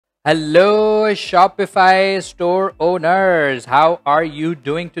Hello, Shopify store owners. How are you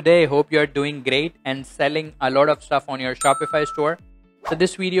doing today? Hope you're doing great and selling a lot of stuff on your Shopify store. So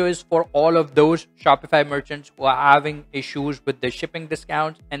this video is for all of those Shopify merchants who are having issues with the shipping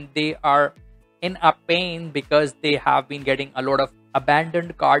discounts and they are in a pain because they have been getting a lot of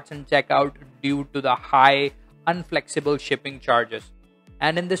abandoned carts and checkout due to the high unflexible shipping charges.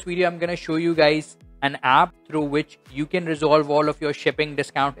 And in this video, I'm going to show you guys an app through which you can resolve all of your shipping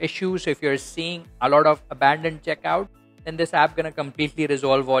discount issues. So if you're seeing a lot of abandoned checkout, then this app gonna completely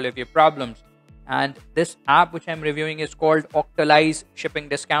resolve all of your problems. And this app which I'm reviewing is called Octalize Shipping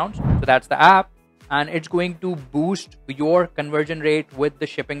Discounts. So that's the app, and it's going to boost your conversion rate with the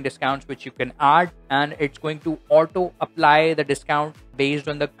shipping discounts which you can add, and it's going to auto apply the discount based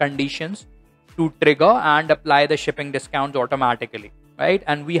on the conditions to trigger and apply the shipping discounts automatically, right?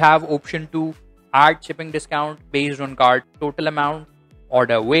 And we have option to add shipping discount based on cart total amount,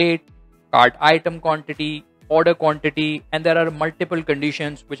 order weight, cart item quantity, order quantity, and there are multiple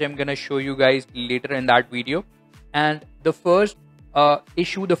conditions which I'm going to show you guys later in that video. And the first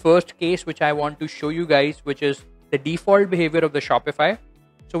the first case which I want to show you guys, which is the default behavior of the Shopify.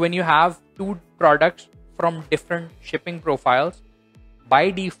 So when you have two products from different shipping profiles, by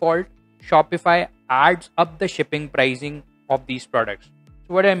default Shopify adds up the shipping pricing of these products.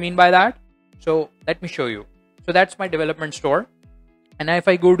 So what do I mean by that? So let me show you. So that's my development store. And if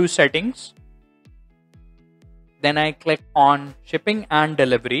I go to settings, then I click on shipping and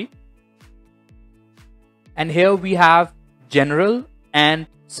delivery. And here we have general and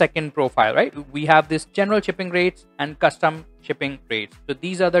second profile, right? We have this general shipping rates and custom shipping rates. So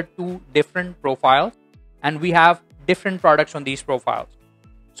these are the two different profiles and we have different products on these profiles.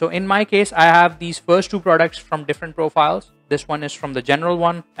 So in my case, I have these first two products from different profiles. This one is from the general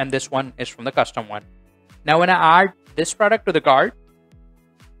one and this one is from the custom one. Now when I add this product to the cart,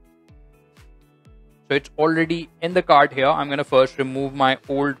 so it's already in the cart here. I'm going to first remove my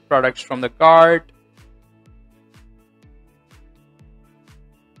old products from the cart.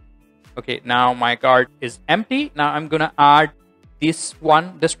 Okay, now my cart is empty. Now I'm going to add this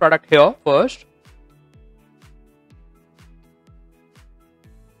product here first.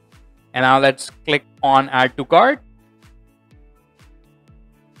 And now let's click on add to cart.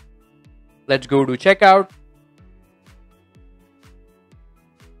 Let's go to checkout.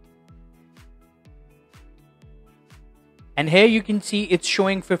 And here you can see it's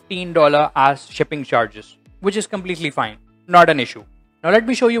showing $15 as shipping charges, which is completely fine. Not an issue. Now let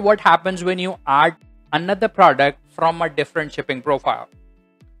me show you what happens when you add another product from a different shipping profile.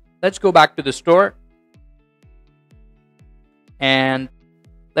 Let's go back to the store. And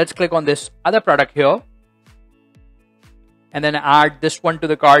let's click on this other product here. And then add this one to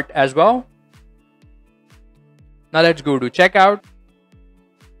the cart as well. Now let's go to checkout.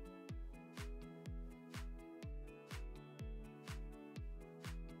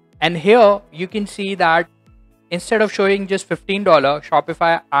 And here you can see that instead of showing just $15,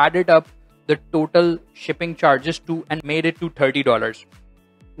 Shopify added up the total shipping charges to and made it to $30,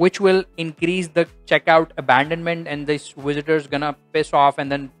 which will increase the checkout abandonment, and this visitor is gonna piss off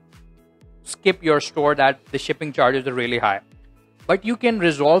and then skip your store that the shipping charges are really high. But you can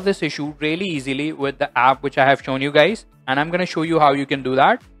resolve this issue really easily with the app which I have shown you guys, and I'm going to show you how you can do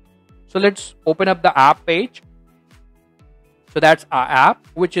that. So let's open up the app page. So that's our app,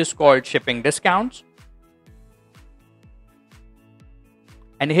 which is called Shipping Discounts.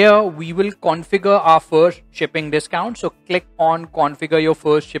 And here we will configure our first shipping discount. So click on configure your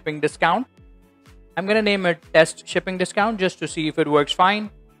first shipping discount. I'm going to name it test shipping discount just to see if it works fine.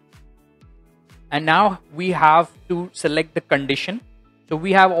 And now we have to select the condition. So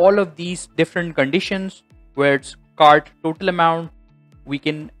we have all of these different conditions where it's cart total amount. We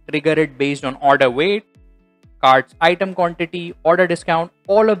can trigger it based on order weight, cart's item quantity, order discount,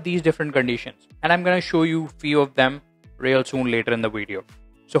 all of these different conditions. And I'm going to show you a few of them real soon later in the video.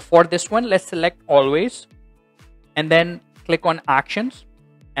 So for this one, let's select always and then click on actions.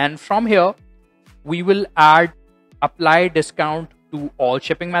 And from here, we will add apply discount to all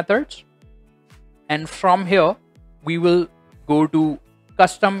shipping methods. And from here, we will go to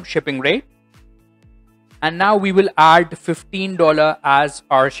custom shipping rate. And now we will add $15 as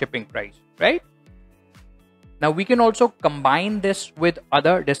our shipping price, right? Now we can also combine this with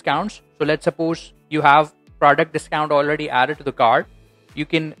other discounts. So let's suppose you have product discount already added to the cart. You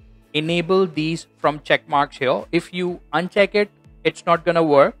can enable these from check marks here. If you uncheck it, it's not going to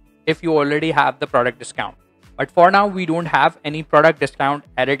work if you already have the product discount. But for now, we don't have any product discount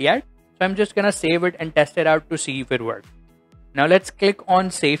added yet. So I'm just going to save it and test it out to see if it works. Now let's click on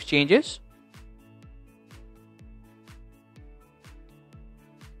Save Changes.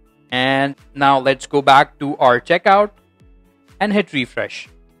 And now let's go back to our checkout and hit refresh.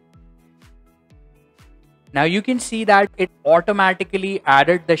 Now you can see that it automatically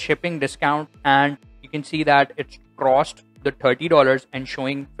added the shipping discount, and you can see that it's crossed the $30 and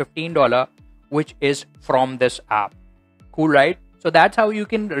showing $15, which is from this app. Cool, right? So that's how you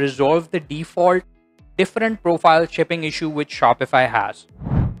can resolve the default different profile shipping issue which Shopify has.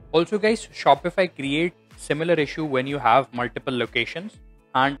 Also guys, Shopify creates similar issue when you have multiple locations,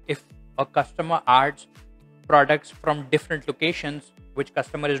 and if a customer adds products from different locations which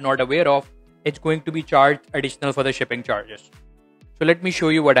customer is not aware of, it's going to be charged additional for the shipping charges. So let me show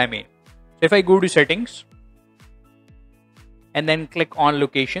you what I mean. So if I go to settings and then click on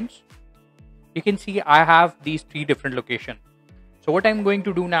locations, you can see I have these 3 different locations. So what I'm going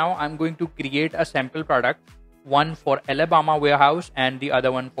to do now, I'm going to create a sample product, one for Alabama warehouse and the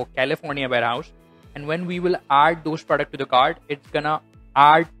other one for California warehouse. And when we will add those products to the cart, it's gonna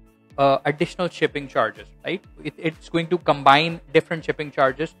add additional shipping charges, right? It's going to combine different shipping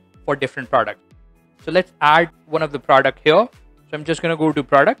charges for different products. So let's add one of the product here. So I'm just going to go to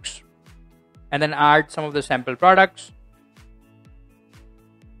products and then add some of the sample products.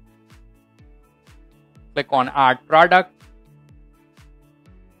 Click on add product.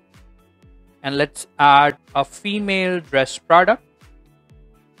 And let's add a female dress product.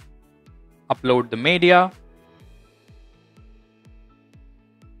 Upload the media.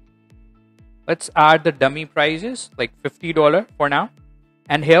 Let's add the dummy prices like $50 for now.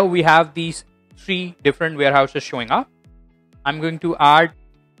 And here we have these 3 different warehouses showing up. I'm going to add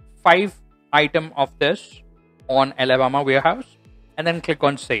 5 items of this on Alabama warehouse and then click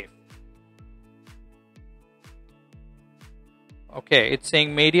on save. Okay, it's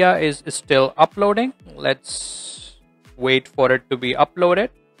saying media is still uploading. Let's wait for it to be uploaded.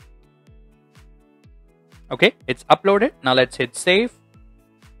 Okay, it's uploaded. Now let's hit save.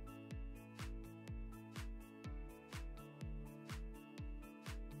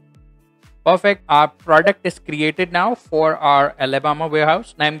 Perfect. Our product is created now for our Alabama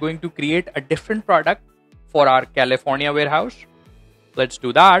warehouse. Now I'm going to create a different product for our California warehouse. Let's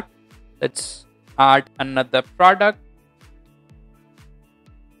do that. Let's add another product.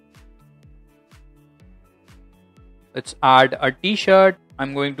 Let's add a t-shirt.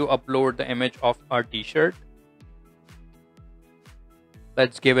 I'm going to upload the image of our t-shirt.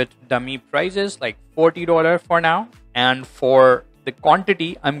 Let's give it dummy prices like $40 for now. And for the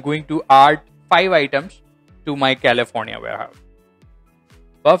quantity, I'm going to add 5 items to my California warehouse.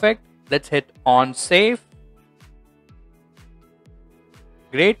 Perfect. Let's hit on save.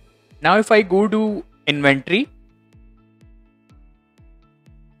 Great. Now if I go to inventory,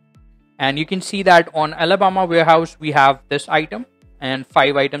 and you can see that on Alabama warehouse, we have this item and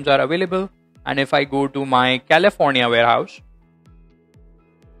 5 items are available. And if I go to my California warehouse,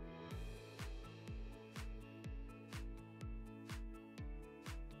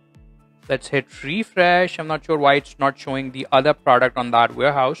 let's hit refresh. I'm not sure why it's not showing the other product on that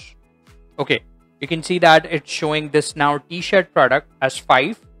warehouse. Okay, you can see that it's showing this now t-shirt product as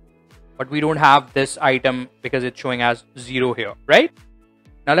 5, but we don't have this item because it's showing as 0 here, right?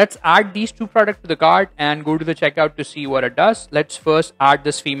 Now let's add these 2 products to the cart and go to the checkout to see what it does. Let's first add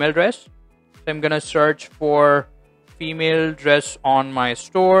this female dress. So I'm gonna search for female dress on my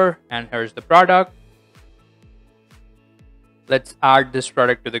store, and here's the product. Let's add this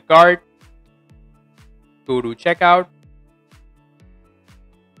product to the cart. Go to checkout.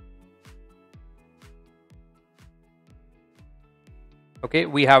 Okay,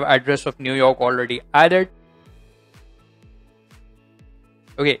 we have address of New York already added.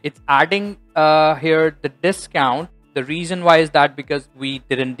 Okay, it's adding here the discount. The reason why is that because we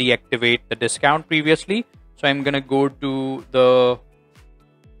didn't deactivate the discount previously. So I'm gonna go to the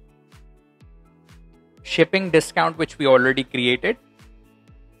shipping discount which we already created.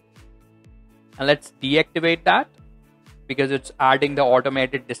 And let's deactivate that because it's adding the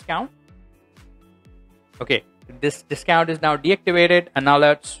automated discount. Okay, this discount is now deactivated, and now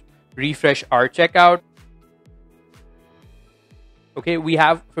let's refresh our checkout. Okay, we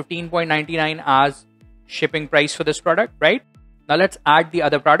have $15.99 as shipping price for this product, right? Now let's add the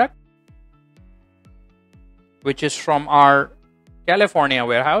other product, which is from our California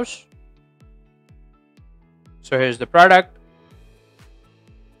warehouse. So here's the product.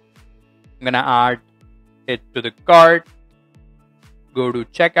 I'm gonna add it to the cart. Go to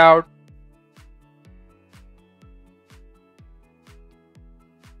checkout.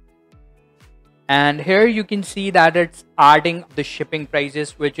 And here you can see that it's adding the shipping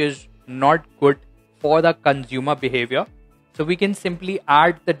prices, which is not good for the consumer behavior. So we can simply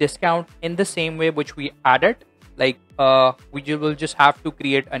add the discount in the same way which we added. Like we will just have to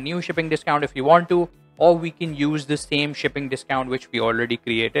create a new shipping discount if you want to, or we can use the same shipping discount which we already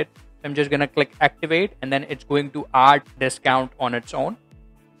created. So I'm just going to click activate, and then it's going to add discount on its own.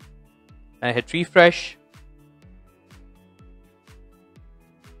 I hit refresh.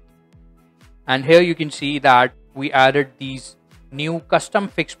 And here you can see that we added these new custom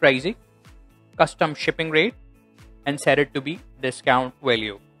fixed pricing, custom shipping rate, and set it to be discount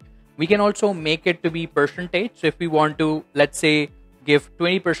value. We can also make it to be percentage. So if we want to, let's say, give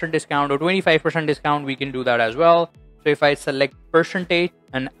 20% discount or 25% discount, we can do that as well. So if I select percentage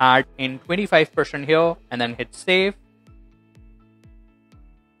and add in 25% here and then hit save.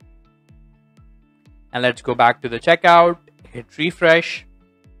 And let's go back to the checkout, hit refresh.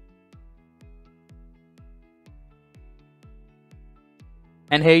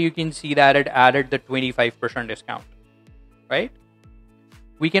 And here you can see that it added the 25% discount, right?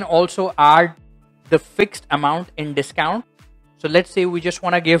 We can also add the fixed amount in discount. So let's say we just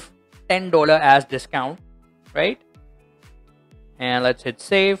want to give $10 as discount, right? And let's hit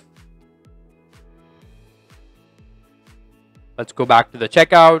save. Let's go back to the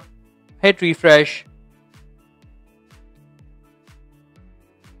checkout, hit refresh.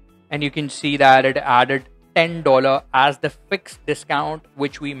 And you can see that it added $10 as the fixed discount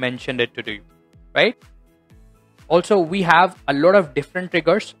which we mentioned it to do, right? Also, we have a lot of different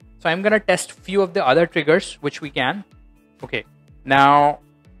triggers. So I'm going to test few of the other triggers which we can. Okay, now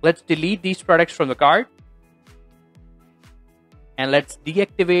let's delete these products from the cart. And let's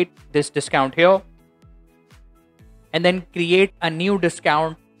deactivate this discount here. And then create a new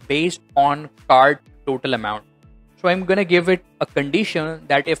discount based on cart total amount. So I'm going to give it a condition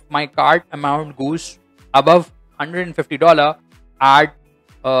that if my cart amount goes above $150, add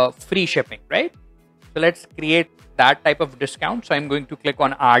free shipping, right? So let's create that type of discount. So I'm going to click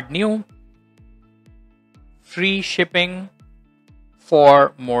on add new, free shipping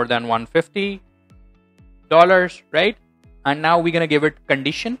for more than $150, right? And now we're going to give it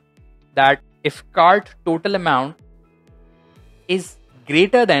condition that if cart total amount is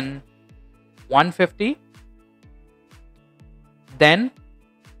greater than $150, then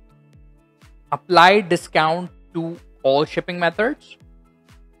apply discount to all shipping methods,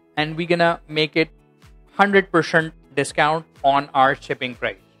 and we're gonna make it 100% discount on our shipping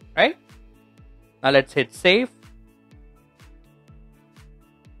price, right? Now let's hit save.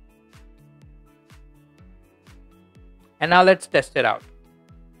 And now let's test it out.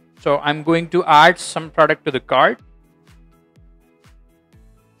 So I'm going to add some product to the cart.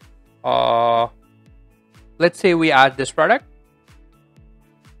 Let's say we add this product.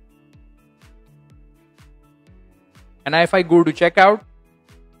 And if I go to checkout,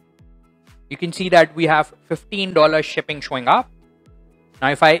 you can see that we have $15 shipping showing up.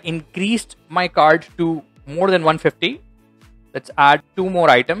 Now, if I increased my cart to more than $150, let's add 2 more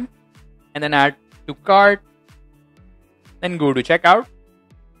items and then add to cart, then go to checkout.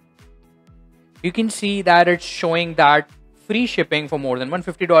 You can see that it's showing that free shipping for more than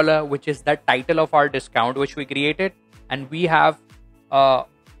 $150, which is the title of our discount, which we created. And we have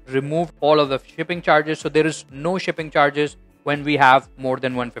removed all of the shipping charges. So there is no shipping charges when we have more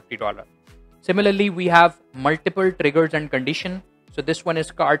than $150. Similarly, we have multiple triggers and condition. So this one is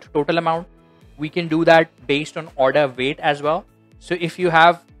cart total amount. We can do that based on order weight as well. So if you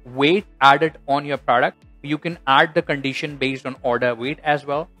have weight added on your product, you can add the condition based on order weight as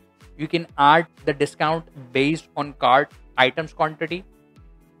well. You can add the discount based on cart items quantity.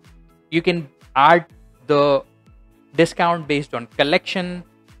 You can add the discount based on collection,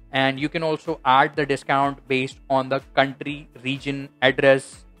 and you can also add the discount based on the country, region,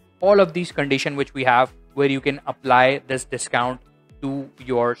 address, all of these conditions which we have where you can apply this discount to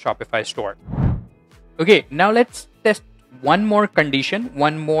your Shopify store. Okay, now let's test one more condition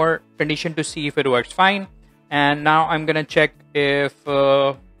to see if it works fine. And now I'm gonna check if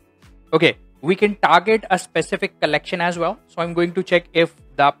okay, we can target a specific collection as well. So I'm going to check if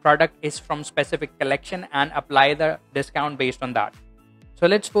the product is from specific collection and apply the discount based on that. So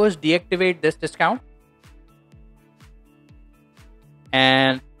let's first deactivate this discount.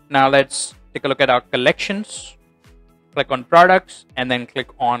 And now let's take a look at our collections. Click on products and then click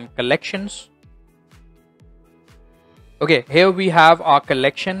on collections. Okay, here we have our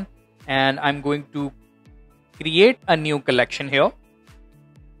collection, and I'm going to create a new collection here,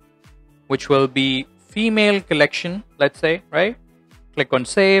 which will be female collection, let's say, right? Click on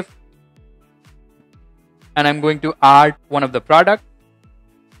save. And I'm going to add one of the product,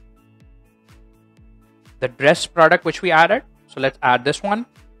 the dress product which we added. So let's add this one.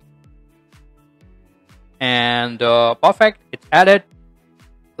 And perfect, it's added.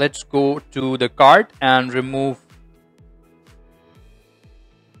 let's go to the cart and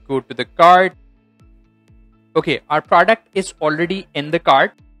go to the cart. Okay, our product is already in the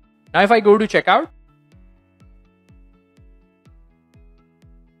cart. Now if I go to checkout,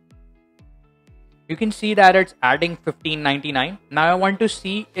 you can see that it's adding $15.99. Now I want to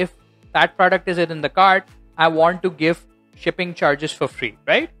see if that product is in the cart. I want to give shipping charges for free,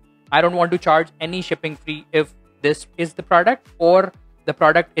 right? I don't want to charge any shipping fee if this is the product or the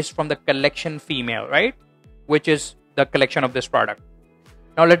product is from the collection female, right? Which is the collection of this product.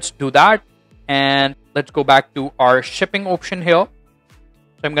 Now let's do that. And let's go back to our shipping option here.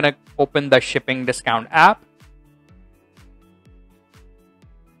 So I'm going to open the shipping discount app.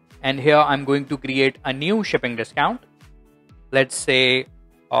 And here I'm going to create a new shipping discount. Let's say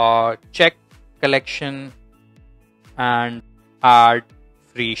check collection and add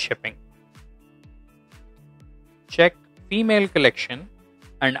free shipping. Check female collection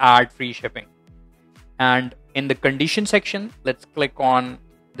and add free shipping. And in the condition section, let's click on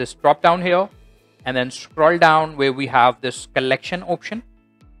this drop down here and then scroll down where we have this collection option.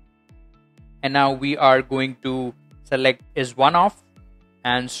 And now we are going to select is one off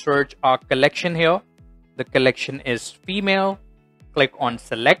and search our collection here. The collection is female. Click on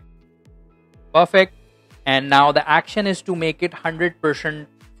select. Perfect. And now the action is to make it 100%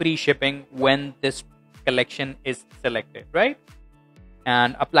 free shipping when this collection is selected, right?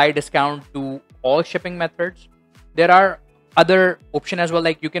 And apply discount to all shipping methods. There are other options as well,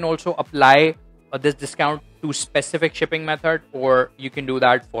 like you can also apply this discount to specific shipping method, or you can do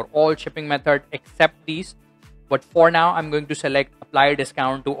that for all shipping method except these. But for now, I'm going to select apply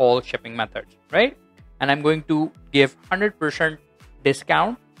discount to all shipping methods, right? And I'm going to give 100%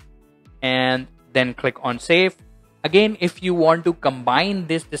 discount and then click on save. Again, if you want to combine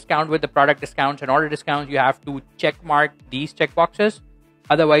this discount with the product discounts and order discounts, you have to check mark these checkboxes.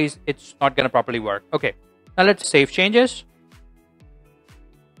 Otherwise, it's not going to properly work. Okay, now let's save changes.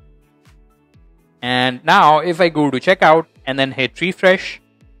 And now if I go to checkout and then hit refresh,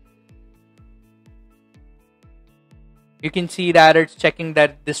 you can see that it's checking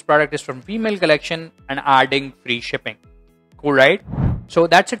that this product is from female collection and adding free shipping. Cool, right? So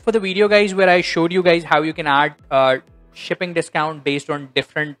that's it for the video, guys, where I showed you guys how you can add shipping discount based on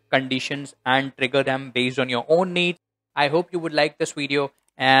different conditions and trigger them based on your own needs. I hope you would like this video,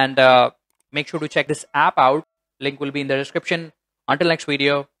 and make sure to check this app out. Link will be in the description. Until next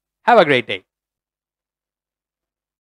video, have a great day.